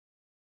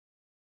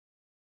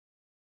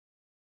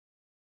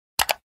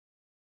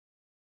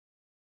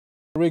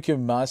A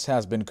requiem mass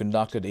has been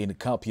conducted in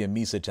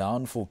Kapiamisa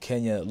town for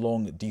Kenya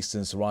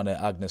long-distance runner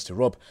Agnes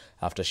Tirop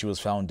after she was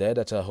found dead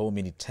at her home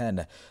in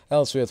Iten.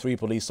 Elsewhere, 3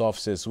 police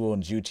officers who were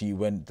on duty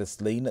when the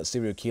slain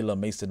serial killer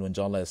Mason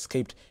Wanjala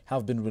escaped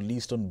have been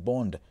released on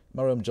bond.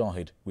 Mariam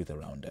Jahid with a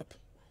roundup.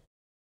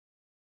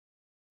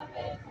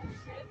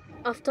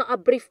 After a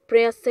brief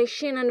prayer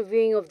session and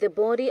viewing of the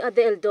body at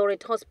the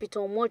Eldoret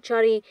Hospital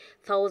mortuary,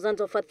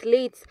 thousands of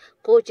athletes,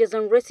 coaches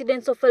and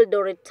residents of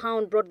Eldoret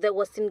town brought the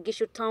Uasin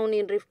Gishu town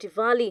in Rift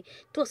Valley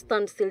to a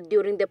standstill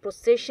during the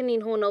procession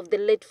in honor of the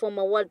late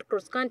former world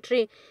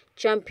cross-country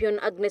champion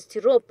Agnes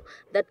Tirop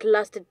that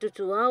lasted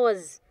 2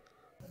 hours.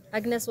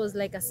 Agnes was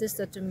like a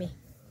sister to me.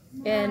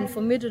 And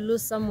for me to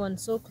lose someone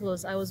so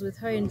close, I was with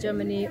her in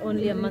Germany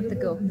only a month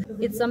ago.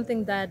 It's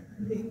something that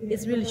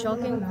is really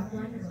shocking.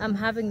 I'm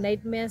having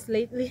nightmares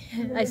lately.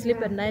 I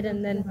sleep at night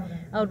and then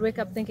I would wake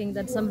up thinking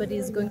that somebody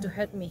is going to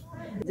hurt me.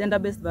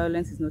 Gender-based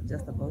violence is not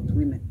just about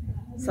women.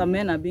 Some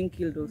men are being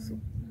killed also.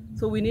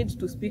 So we need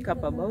to speak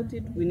up about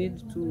it. We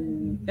need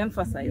to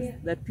emphasize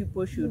that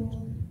people should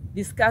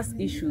discuss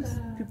issues.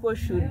 People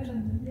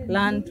should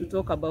learn to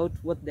talk about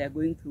what they are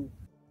going through.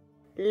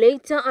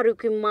 Later, a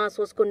requiem mass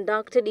was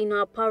conducted in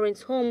her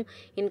parents' home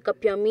in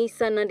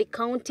Kapiamisa, Nandi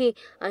County,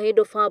 ahead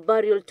of her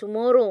burial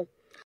tomorrow.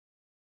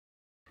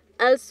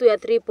 Elsewhere,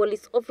 3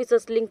 police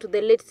officers linked to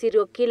the late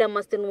serial killer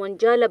Masten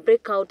Wanjala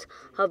breakout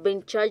have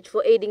been charged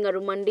for aiding a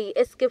remandee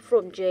escape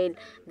from jail.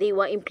 They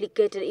were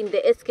implicated in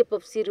the escape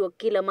of serial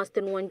killer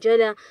Masten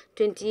Wanjala,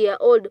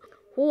 20-year-old,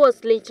 who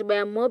was lynched by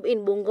a mob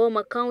in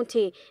Bungoma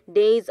County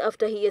days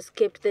after he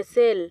escaped the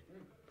cell.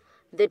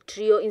 The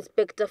trio,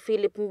 Inspector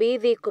Philip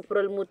Mbithi,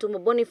 Corporal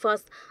Mutumo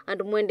Boniface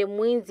and Mwende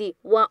Mwinzi,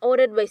 were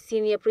ordered by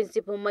Senior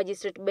Principal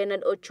Magistrate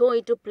Bernard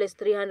Ochoi to place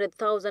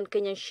 300,000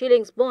 Kenyan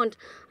shillings bond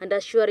and a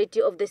surety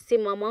of the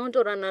same amount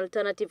or an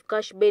alternative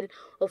cash bail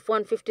of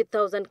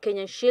 150,000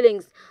 Kenyan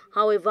shillings.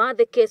 However,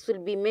 the case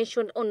will be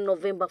mentioned on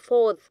November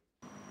 4th.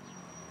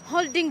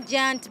 Holding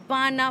giant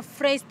banner,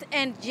 Frest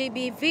and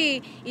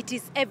GBV, it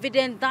is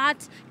evident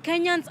that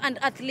Kenyans and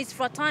athletes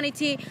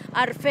fraternity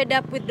are fed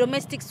up with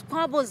domestic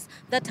squabbles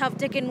that have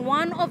taken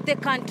one of the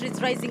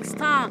country's rising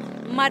star.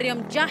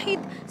 Mariam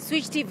Jahid,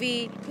 Switch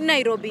TV,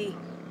 Nairobi.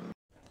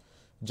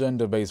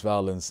 Gender-based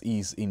violence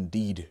is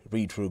indeed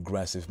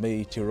retrogressive.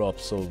 May Tirop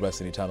so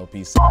rest in eternal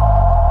peace.